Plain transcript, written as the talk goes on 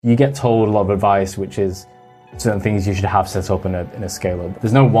you get told a lot of advice, which is certain things you should have set up in a scale-up.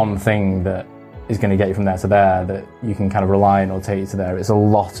 There's no one thing that is going to get you from there to there that you can kind of rely on or take you to there. It's a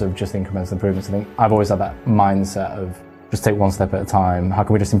lot of just incremental improvements. I think I've always had that mindset of just take one step at a time. How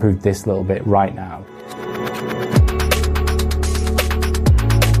can we just improve this little bit right now?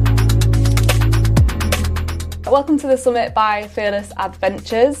 Welcome to the Summit by Fearless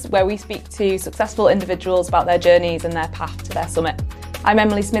Adventures, where we speak to successful individuals about their journeys and their path to their summit. I'm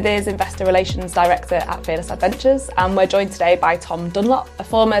Emily Smithies, Investor Relations Director at Fearless Adventures, and we're joined today by Tom Dunlop, a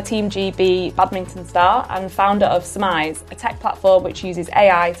former Team GB badminton star and founder of Surmise, a tech platform which uses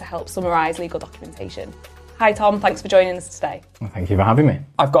AI to help summarise legal documentation. Hi Tom, thanks for joining us today. Well, thank you for having me.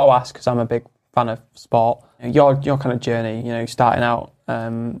 I've got to ask, because I'm a big fan of sport, your kind of journey, starting out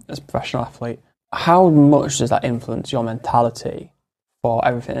as a professional athlete, how much does that influence your mentality for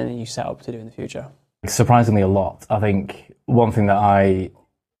everything that you set up to do in the future? Surprisingly a lot. I think one thing that I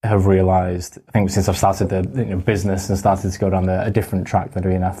have realised, I think since I've started the business and started to go down a different track than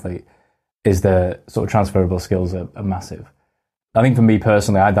being an athlete, is the sort of transferable skills are massive. I think for me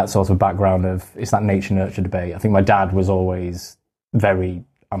personally, I had that sort of background of, it's that nature-nurture debate. I think my dad was always very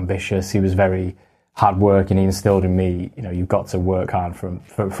ambitious. He was very hard-working. He instilled in me, you've got to work hard for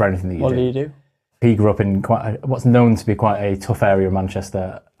anything that you do. What did you do? He grew up in what's known to be quite a tough area of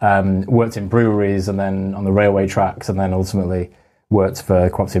Manchester. Worked in breweries and then on the railway tracks, and then ultimately worked for a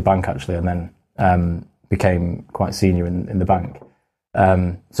cooperative bank actually, and then became quite senior in the bank.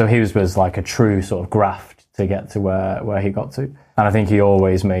 So he was like a true sort of graft to get to where he got to. And I think he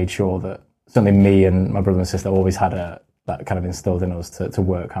always made sure that certainly me and my brother and sister always had that kind of instilled in us to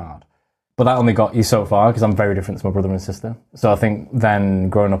work hard. But that only got you so far, because I'm very different to my brother and sister. So I think then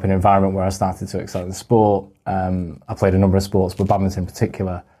growing up in an environment where I started to excel in sport, I played a number of sports, but badminton in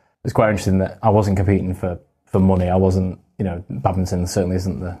particular, it's quite interesting that I wasn't competing for money. I wasn't, badminton certainly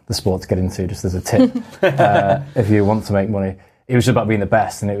isn't the sport to get into, just as a tip, if you want to make money. It was just about being the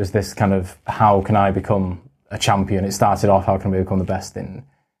best, and it was this kind of, how can I become a champion? It started off, how can I become the best in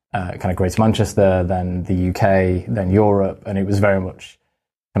kind of Greater Manchester, then the UK, then Europe, and it was very much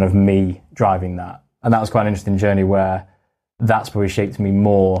kind of me driving that. And that was quite an interesting journey where that's probably shaped me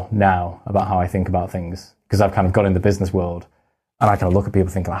more now about how I think about things, because I've kind of got in the business world and I kind of look at people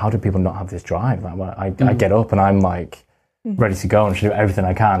thinking, how do people not have this drive? Like, I get up and I'm like ready to go and should do everything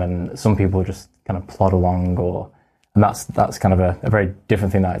I can, and some people just kind of plod along, and that's kind of a very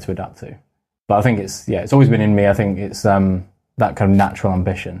different thing that I had to adapt to. But I think it's always been in me. I think it's that kind of natural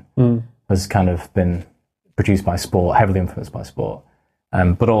ambition has kind of been produced by sport, heavily influenced by sport.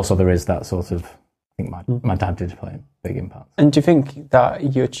 But also there is that sort of, I think my dad did play a big impact. And do you think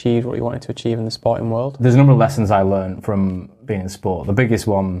that you achieved what you wanted to achieve in the sporting world? There's a number of lessons I learned from being in sport. The biggest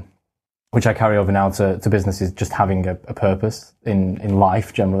one, which I carry over now to business, is just having a purpose in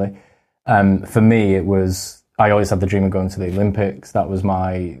life generally. For me, I always had the dream of going to the Olympics. That was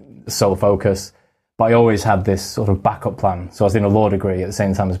my sole focus. But I always had this sort of backup plan. So I was doing a law degree at the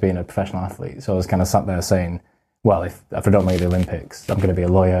same time as being a professional athlete. So I was kind of sat there saying, well, if I don't make the Olympics, I'm going to be a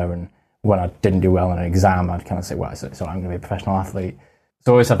lawyer. And when I didn't do well in an exam, I'd kind of say, well, so I'm going to be a professional athlete.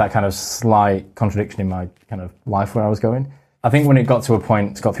 So I always had that kind of slight contradiction in my kind of life where I was going. I think when it got to a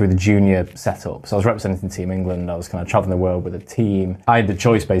point, got through the junior setup, so I was representing Team England, I was kind of travelling the world with a team. I had the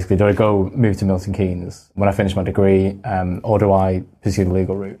choice basically, do I go move to Milton Keynes when I finish my degree, or do I pursue the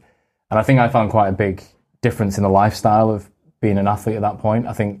legal route? And I think I found quite a big difference in the lifestyle of being an athlete at that point.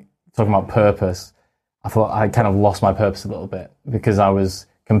 I think talking about purpose, I thought I kind of lost my purpose a little bit, because I was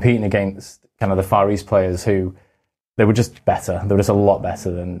competing against kind of the Far East players who, they were just better. They were just a lot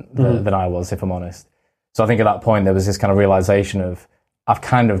better than I was, if I'm honest. So I think at that point there was this kind of realization of, I've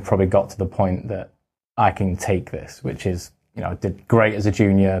kind of probably got to the point that I can take this, which is, I did great as a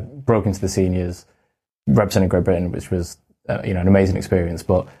junior, broke into the seniors, represented Great Britain, which was, an amazing experience.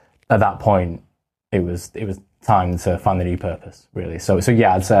 But at that point, it was time to find a new purpose, really. So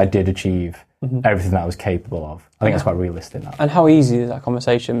yeah, I'd say I did achieve everything that I was capable of. I think that's quite realistic now. And how easy is that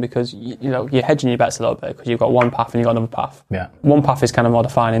conversation? Because you're hedging your bets a little bit, because you've got one path and you've got another path. Yeah. One path is kind of more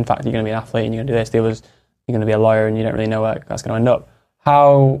defined. In fact, you're going to be an athlete and you're going to do this. The other's, you're going to be a lawyer and you don't really know where that's going to end up.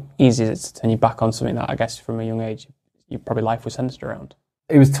 How easy is it to turn you back on something that, I guess, from a young age, your probably life was centered around?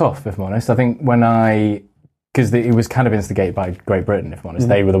 It was tough, if I'm honest. I think because it was kind of instigated by Great Britain, if I'm honest.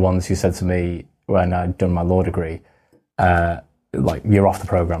 They were the ones who said to me when I'd done my law degree, like, you're off the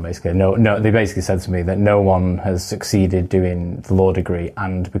programme, basically. No, they basically said to me that no one has succeeded doing the law degree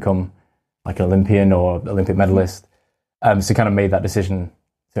and become like an Olympian or Olympic medalist. So kind of made that decision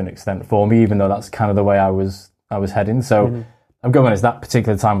to an extent for me, even though that's kind of the way I was heading. So I'm going honest, that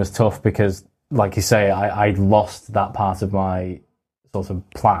particular time was tough because, like you say, I lost that part of my sort of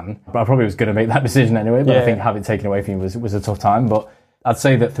plan. But I probably was going to make that decision anyway, but I think having it taken away from me was a tough time. But I'd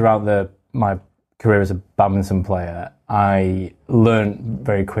say that throughout my career as a badminton player, I learned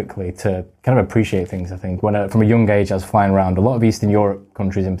very quickly to kind of appreciate things, I think. From a young age, I was flying around a lot of Eastern Europe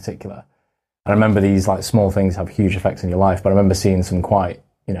countries in particular. I remember these like small things have huge effects on your life, but I remember seeing some quite,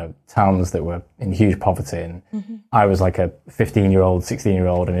 towns that were in huge poverty. And I was like a 15-year-old,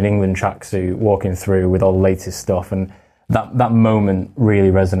 16-year-old in an England tracksuit walking through with all the latest stuff. And that moment really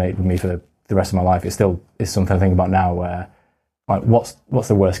resonated with me for the rest of my life. It still is something I think about now where, like, what's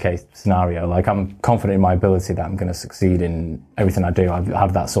the worst case scenario? Like, I'm confident in my ability that I'm going to succeed in everything I do. I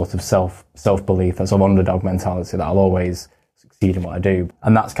have that sort of self-belief, that sort of underdog mentality that I'll always succeed in what I do.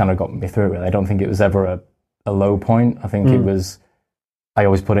 And that's kind of got me through it, really. I don't think it was ever a low point. I think it was, I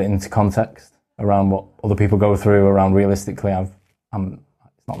always put it into context around what other people go through, around realistically, it's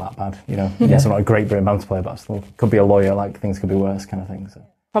not that bad, Yes, I'm not a great badminton player, but I still could be a lawyer, like things could be worse kind of thing. So.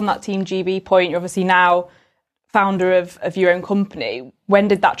 From that Team GB point, you're obviously now founder of your own company. When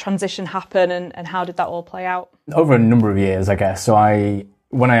did that transition happen and how did that all play out? Over a number of years, I guess. So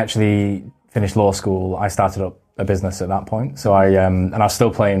when I actually finished law school, I started up a business at that point. So and I was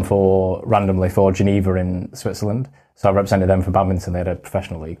still playing randomly for Geneva in Switzerland. So I represented them for badminton. They had a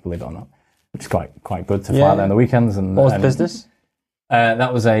professional league, believe it or not, which is quite good to fly there on the weekends. And what was the business?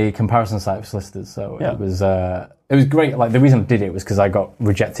 That was a comparison site for solicitors. So it was great. Like, the reason I did it was because I got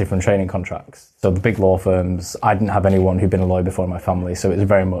rejected from training contracts. So the big law firms, I didn't have anyone who'd been a lawyer before in my family. So it was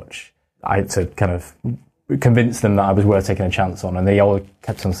very much, I had to kind of convince them that I was worth taking a chance on. And they all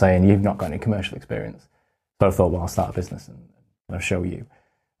kept on saying, you've not got any commercial experience. So I thought, well, I'll start a business and I'll show you.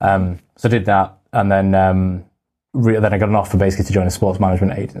 So I did that. And then I got an offer basically to join a sports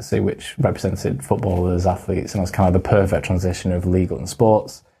management agency, which represented footballers, athletes, and it was kind of the perfect transition of legal and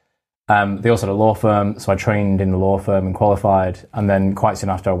sports. They also had a law firm, so I trained in the law firm and qualified. And then quite soon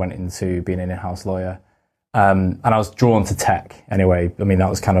after, I went into being an in-house lawyer. And I was drawn to tech anyway. I mean, that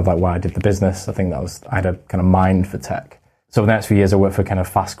was kind of like why I did the business. I think I had a kind of mind for tech. So for the next few years, I worked for kind of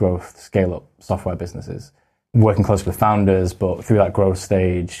fast growth, scale up software businesses, working close with founders, but through that growth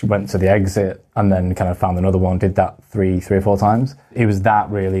stage, went to the exit and then kind of found another one, did that three or four times. It was that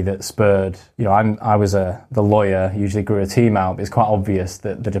really that spurred, I was the lawyer, usually grew a team out, but it's quite obvious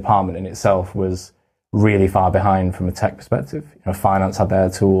that the department in itself was really far behind from a tech perspective. Finance had their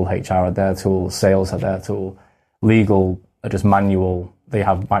tool, HR had their tool, sales had their tool, legal are just manual. They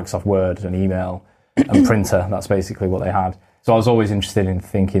have Microsoft Word and email and printer. That's basically what they had. So I was always interested in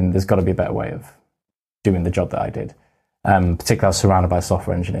thinking there's got to be a better way of doing the job that I did. Particularly I was surrounded by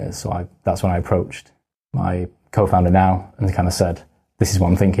software engineers. So that's when I approached my co-founder now and kind of said, this is what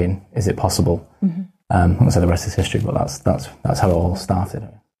I'm thinking. Is it possible? I'm going to say the rest is history, but that's how it all started.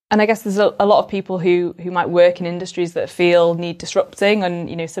 And I guess there's a lot of people who might work in industries that need disrupting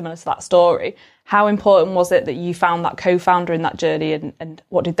and, similar to that story. How important was it that you found that co-founder in that journey and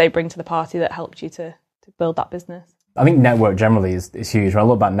what did they bring to the party that helped you to build that business? I think network generally is huge. When I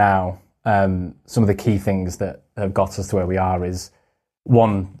look back now, some of the key things that have got us to where we are is,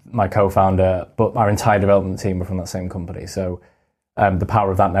 one, my co-founder, but our entire development team were from that same company. So the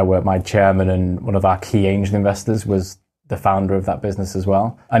power of that network, my chairman and one of our key angel investors was the founder of that business as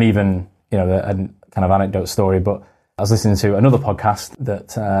well. And even, a kind of anecdote story, but I was listening to another podcast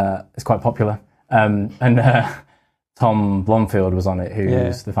that is quite popular. And Tom Blomfield was on it,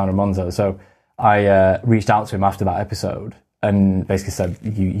 who's the founder of Monzo. So I reached out to him after that episode and basically said,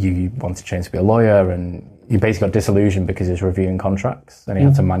 you want to change to be a lawyer, and you basically got disillusioned because he was reviewing contracts and he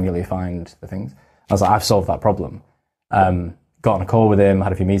had to manually find the things. I was like, I've solved that problem. Got on a call with him,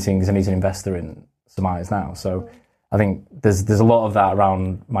 had a few meetings, and he's an investor in Surmise now. So I think there's a lot of that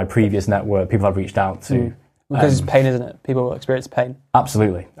around my previous network, people I've reached out to. Because it's pain, isn't it? People will experience pain.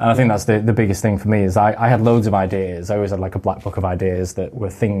 Absolutely. And I think that's the biggest thing for me is I had loads of ideas. I always had like a black book of ideas that were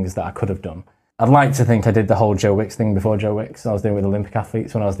things that I could have done. I'd like to think I did the whole Joe Wicks thing before Joe Wicks. I was doing with Olympic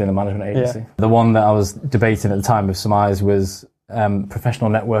athletes when I was doing the management agency. Yeah. The one that I was debating at the time with Surmise was professional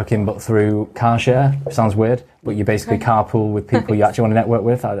networking, but through car share. It sounds weird, but you basically carpool with people you actually want to network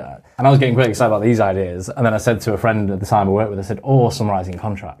with. And I was getting really excited about these ideas. And then I said to a friend at the time I worked with, I said, summarising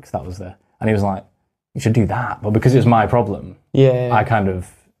contracts. That was and he was like, you should do that. But because it was my problem, I kind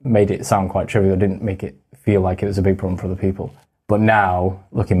of made it sound quite trivial. I didn't make it feel like it was a big problem for other people. But now,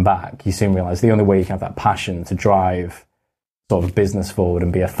 looking back, you soon realise the only way you can have that passion to drive sort of business forward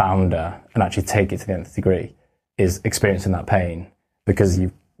and be a founder and actually take it to the nth degree is experiencing that pain, because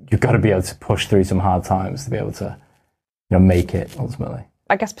you've got to be able to push through some hard times to be able to make it ultimately.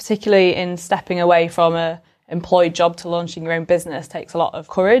 I guess particularly in stepping away from a employed job to launching your own business takes a lot of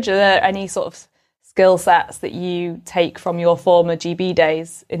courage. Are there any sort of skill sets that you take from your former GB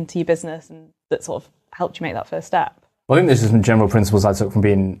days into your business and that sort of helped you make that first step? Well, I think there's some general principles I took from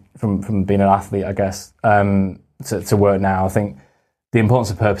being an athlete, I guess, to work now. I think the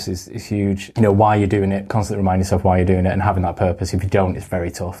importance of purpose is huge. You know, why you're doing it, constantly remind yourself why you're doing it and having that purpose. If you don't, it's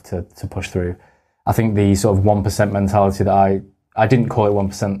very tough to push through. I think the sort of 1% mentality that I didn't call it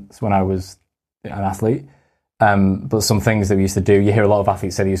 1% when I was an athlete, but some things that we used to do, you hear a lot of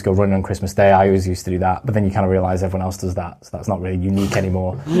athletes say they used to go running on Christmas Day. I always used to do that, but then you kind of realise everyone else does that, so that's not really unique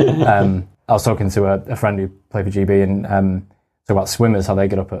anymore. I was talking to a friend who played for GB and talk about swimmers, how they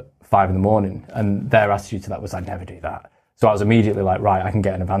get up at 5 a.m, and their attitude to that was, I'd never do that. So I was immediately like, right, I can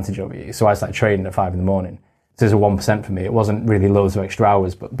get an advantage over you. So I started training at 5 a.m. So there's a 1% for me. It wasn't really loads of extra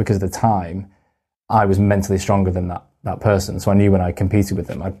hours, but because of the time, I was mentally stronger than that person. So I knew when I competed with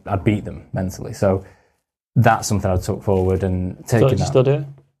them, I'd beat them mentally. So that's something I took forward and taken. So did you still do it?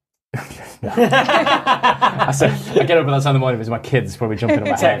 I get up at that time in the morning because my kids probably jumping on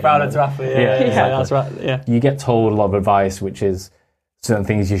my head. That's right. Yeah, you get told a lot of advice, which is certain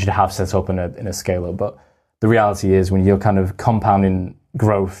things you should have set up in a scale up. But the reality is, when you're kind of compounding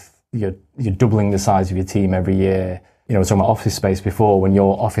growth, you're doubling the size of your team every year. You know, we're talking about office space before. When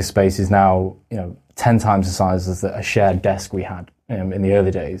your office space is now 10 times the size as a shared desk we had in the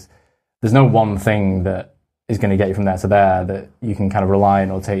early days, there's no one thing that is going to get you from there to there that you can kind of rely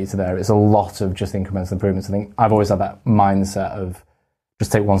on or take you to there. It's a lot of just incremental improvements. I think I've always had that mindset of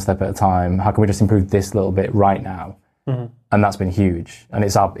just take one step at a time. How can we just improve this little bit right now? Mm-hmm. And that's been huge. And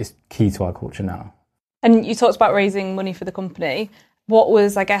it's key to our culture now. And you talked about raising money for the company. What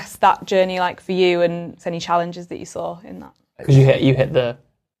was, I guess, that journey like for you, and any challenges that you saw in that? Because you hit the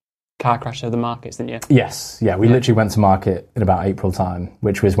car crash of the markets, didn't you? Yes. Yeah, we literally went to market in about April time,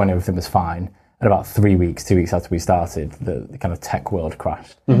 which was when everything was fine. And about 2 weeks after we started, the kind of tech world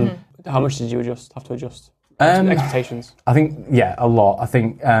crashed. Mm-hmm. How much did you have to adjust? Expectations? I think, a lot. I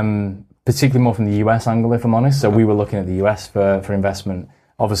think particularly more from the US angle, if I'm honest. So we were looking at the US for investment.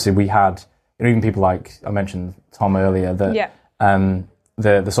 Obviously, we had even people like, I mentioned Tom earlier, that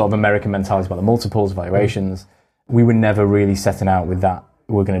the sort of American mentality about the multiples, valuations. We were never really setting out with that.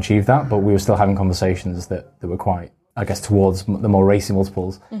 We were going to achieve that, but we were still having conversations that were quite, I guess, towards the more racy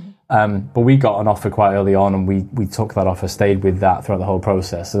multiples. Mm-hmm. But we got an offer quite early on, and we took that offer, stayed with that throughout the whole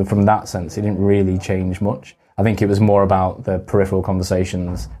process. So from that sense, it didn't really change much. I think it was more about the peripheral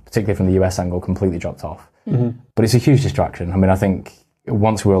conversations, particularly from the US angle, completely dropped off. Mm-hmm. But it's a huge distraction. I mean, I think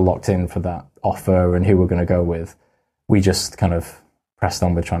once we were locked in for that offer and who we're going to go with, we just kind of pressed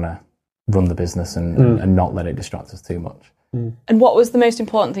on with trying to run the business and not let it distract us too much. Mm. And what was the most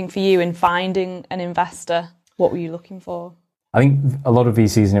important thing for you in finding an investor? What were you looking for? I think a lot of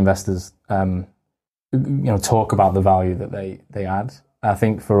VCs and investors, talk about the value that they add. I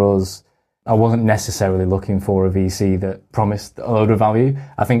think for us, I wasn't necessarily looking for a VC that promised a load of value.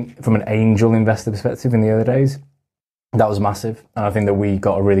 I think from an angel investor perspective in the early days, that was massive. And I think that we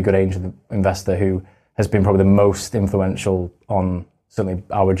got a really good angel investor who has been probably the most influential on certainly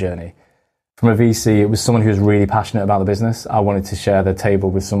our journey. From a VC, it was someone who was really passionate about the business. I wanted to share the table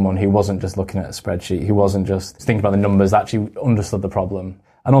with someone who wasn't just looking at a spreadsheet, who wasn't just thinking about the numbers, actually understood the problem.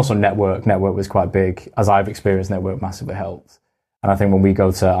 And also network was quite big. As I've experienced, network massively helped. And I think when we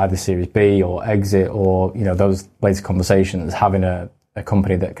go to either Series B or exit or, those later conversations, having a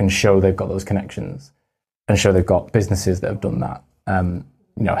company that can show they've got those connections and show they've got businesses that have done that,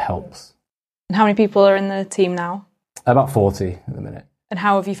 helps. And how many people are in the team now? About 40 at the minute. And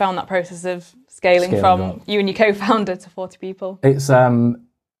how have you found that process of scaling from up? You and your co-founder to 40 people? It's an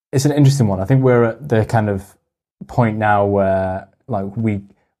interesting one. I think we're at the kind of point now where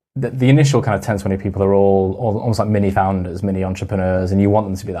the initial kind of 10, 20 people are all almost like mini founders, mini entrepreneurs, and you want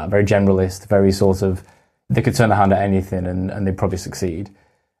them to be that, very generalist, very sort of, they could turn their hand at anything and they'd probably succeed.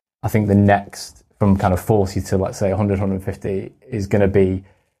 I think the next, from kind of 40 to let's say 100, 150 is going to be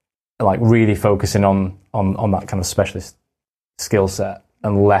like really focusing on that kind of specialist skill set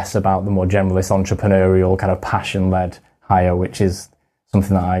and less about the more generalist entrepreneurial kind of passion-led hire, which is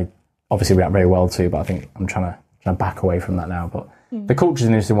something that I obviously react very well to, but I think I'm trying to back away from that now. But the culture is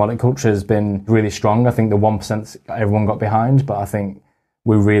an interesting one. The culture has been really strong. I think the 1% everyone got behind, but I think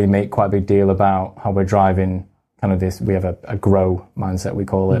we really make quite a big deal about how we're driving kind of this. We have a grow mindset, we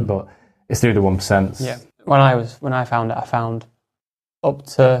call it, but it's through the 1%. Yeah. When I found it, I found up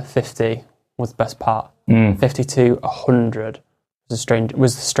to 50 was the best part. 50 to 100 was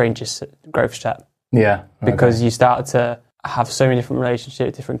the strangest growth step. Yeah. Because you started to have so many different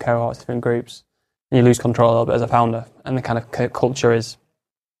relationships, different cohorts, different groups, and you lose control a little bit as a founder, and the kind of culture is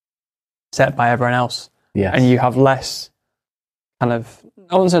set by everyone else. Yes. And you have less kind of,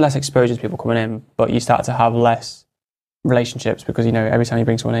 I wouldn't say less exposure to people coming in, but you start to have less relationships because, you know, every time you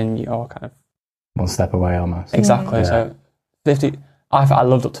bring someone in, you're kind of... one step away almost. Exactly. Yeah. So 50, I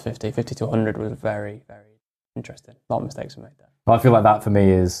loved up to 50 to 100 was very, very interesting. A lot of mistakes were made there. Well, I feel like that for me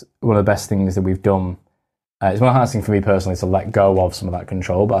is one of the best things that we've done. It's one of the hardest things for me personally to let go of some of that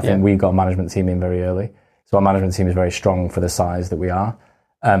control, but I think we got a management team in very early. So our management team is very strong for the size that we are.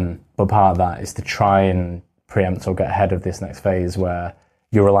 But part of that is to try and preempt or get ahead of this next phase where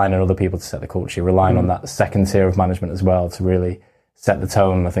you're relying on other people to set the culture. You're relying on that second tier of management as well to really set the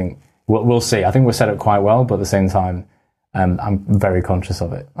tone. I think we'll see. I think we're set up quite well, but at the same time, I'm very conscious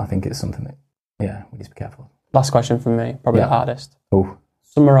of it. I think it's something that, we need to be careful of. Last question from me, probably the hardest. Oh.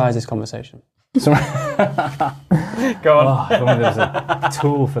 Summarise this conversation. Go on. If only there was a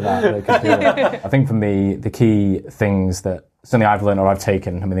tool for that could do it. I think for me, the key things that certainly I've learned or I've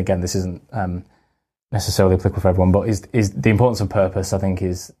taken, I mean, again, this isn't necessarily applicable for everyone, but is the importance of purpose, I think,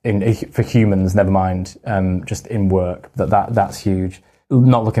 is for humans, never mind just in work, that's huge.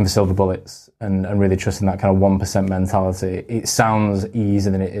 Not looking for silver bullets and really trusting that kind of 1% mentality. It sounds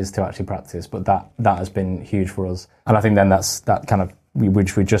easier than it is to actually practice, but that has been huge for us. And I think then that's that kind of,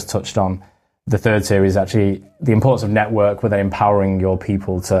 which we just touched on. The third tier is actually the importance of network, where they're empowering your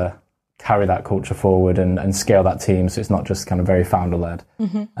people to carry that culture forward and scale that team. So it's not just kind of very founder-led.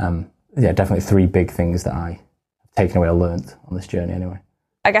 Definitely three big things that I have taken away or learned on this journey anyway.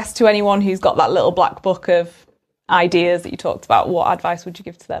 I guess to anyone who's got that little black book of ideas that you talked about, what advice would you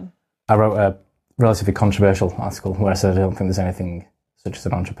give to them? I wrote a relatively controversial article where I said I don't think there's anything such as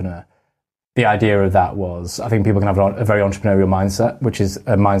an entrepreneur. The idea of that was, I think people can have a very entrepreneurial mindset, which is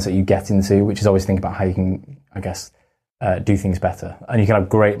a mindset you get into, which is always think about how you can, I guess, do things better. And you can have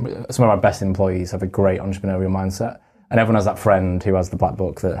some of our best employees have a great entrepreneurial mindset. And everyone has that friend who has the black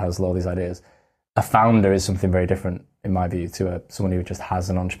book that has all these ideas. A founder is something very different, in my view, to someone who just has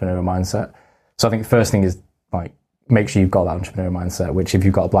an entrepreneurial mindset. So I think the first thing is, like, make sure you've got that entrepreneurial mindset, which if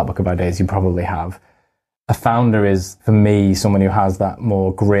you've got a black book of ideas, you probably have. A founder is, for me, someone who has that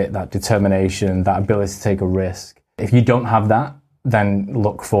more grit, that determination, that ability to take a risk. If you don't have that, then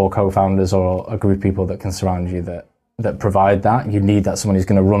look for co-founders or a group of people that can surround you that provide that. You need that someone who's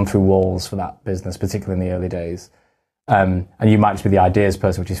going to run through walls for that business, particularly in the early days. And you might just be the ideas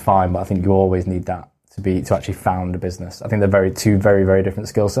person, which is fine, but I think you always need that to actually found a business. I think they're two very, very different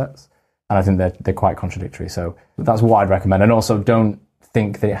skill sets, and I think they're quite contradictory. So that's what I'd recommend. And also, don't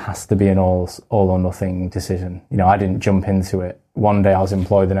think that it has to be an all or nothing decision. You know, I didn't jump into it. One day I was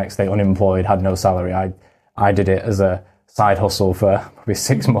employed, the next day unemployed, had no salary. I did it as a side hustle for probably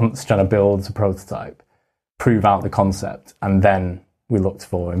 6 months, trying to build a prototype, prove out the concept, and then we looked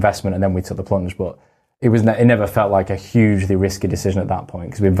for investment, and then we took the plunge. But it never felt like a hugely risky decision at that point,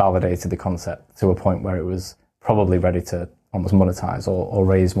 because we validated the concept to a point where it was probably ready to almost monetize or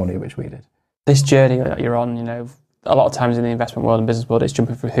raise money, which we did. This journey that you're on, you know, a lot of times in the investment world and business world, it's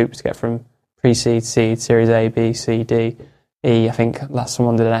jumping through hoops to get from pre-seed, seed, Series A, B, C, D, E. I think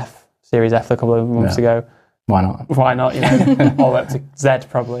someone did an Series F a couple of months ago. Why not? Why not? You know, all the way up to Z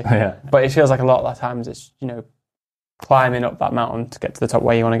probably. Yeah. But it feels like a lot of the times it's, you know, climbing up that mountain to get to the top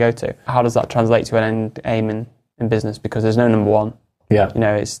where you want to go to. How does that translate to an end aim in business? Because there's no number one. Yeah. You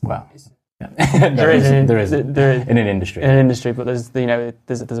know, there is in an industry. In an industry, but there's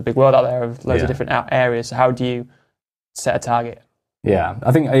a big world out there of loads of different areas. So how do you set a target? Yeah,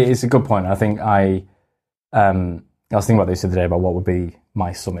 I think it's a good point. I think I was thinking about this the other day about what would be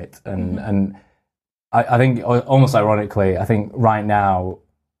my summit, and I think almost ironically, I think right now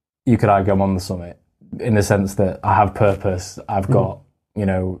you could argue I'm on the summit in the sense that I have purpose. I've got, you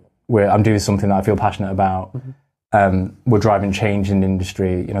know, I'm doing something that I feel passionate about. We're driving change in the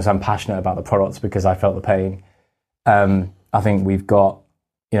industry. You know, so I'm passionate about the products because I felt the pain. I think we've got,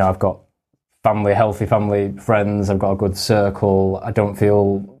 you know, I've got healthy family, friends. I've got a good circle. I don't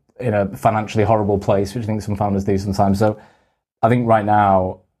feel in a financially horrible place, which I think some founders do sometimes. So I think right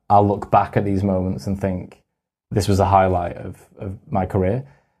now I'll look back at these moments and think this was a highlight of my career.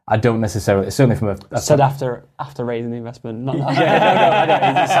 I don't necessarily, certainly from a said after raising the investment. Not I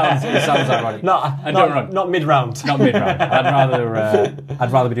don't. It sounds ironic. Not mid round. Not mid round.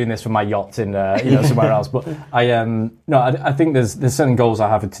 I'd rather be doing this from my yacht in somewhere else. But I think there's certain goals I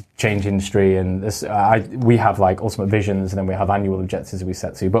have to change industry, and we have like ultimate visions, and then we have annual objectives that we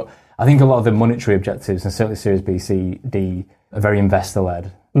set to. But I think a lot of the monetary objectives, and certainly Series B, C, D, are very investor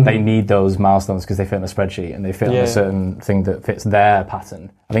led. They need those milestones because they fit on a spreadsheet and they fit on a certain thing that fits their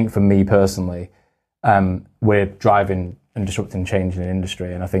pattern. I think for me personally, we're driving and disrupting change in the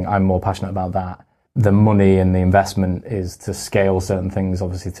industry, and I think I'm more passionate about that. The money and the investment is to scale certain things,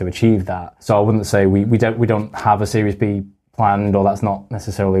 obviously, to achieve that. So I wouldn't say we don't have a Series B planned, or that's not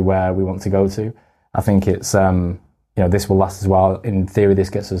necessarily where we want to go to. I think it's this will last as well. In theory, this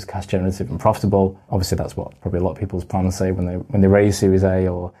gets us cash generative and profitable. Obviously, that's what probably a lot of people's plans say when they raise Series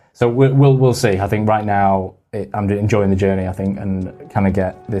A. So we'll see. I think right now I'm enjoying the journey. I think, and kind of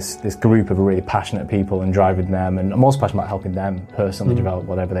get this group of really passionate people and driving them, and I'm also passionate about helping them personally develop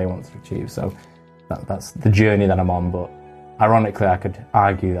whatever they want to achieve. So that's the journey that I'm on. But ironically, I could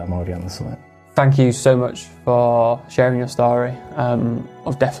argue that I'm already on the summit. Thank you so much for sharing your story. I'm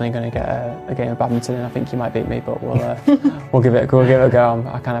definitely going to get a game of badminton, and I think you might beat me, but we'll give it a go.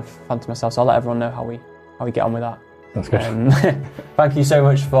 I kind of fancy myself, so I'll let everyone know how we get on with that. That's good. Thank you so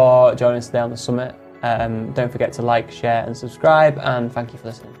much for joining us today on the summit. Don't forget to like, share, and subscribe, and thank you for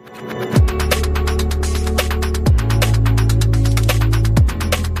listening.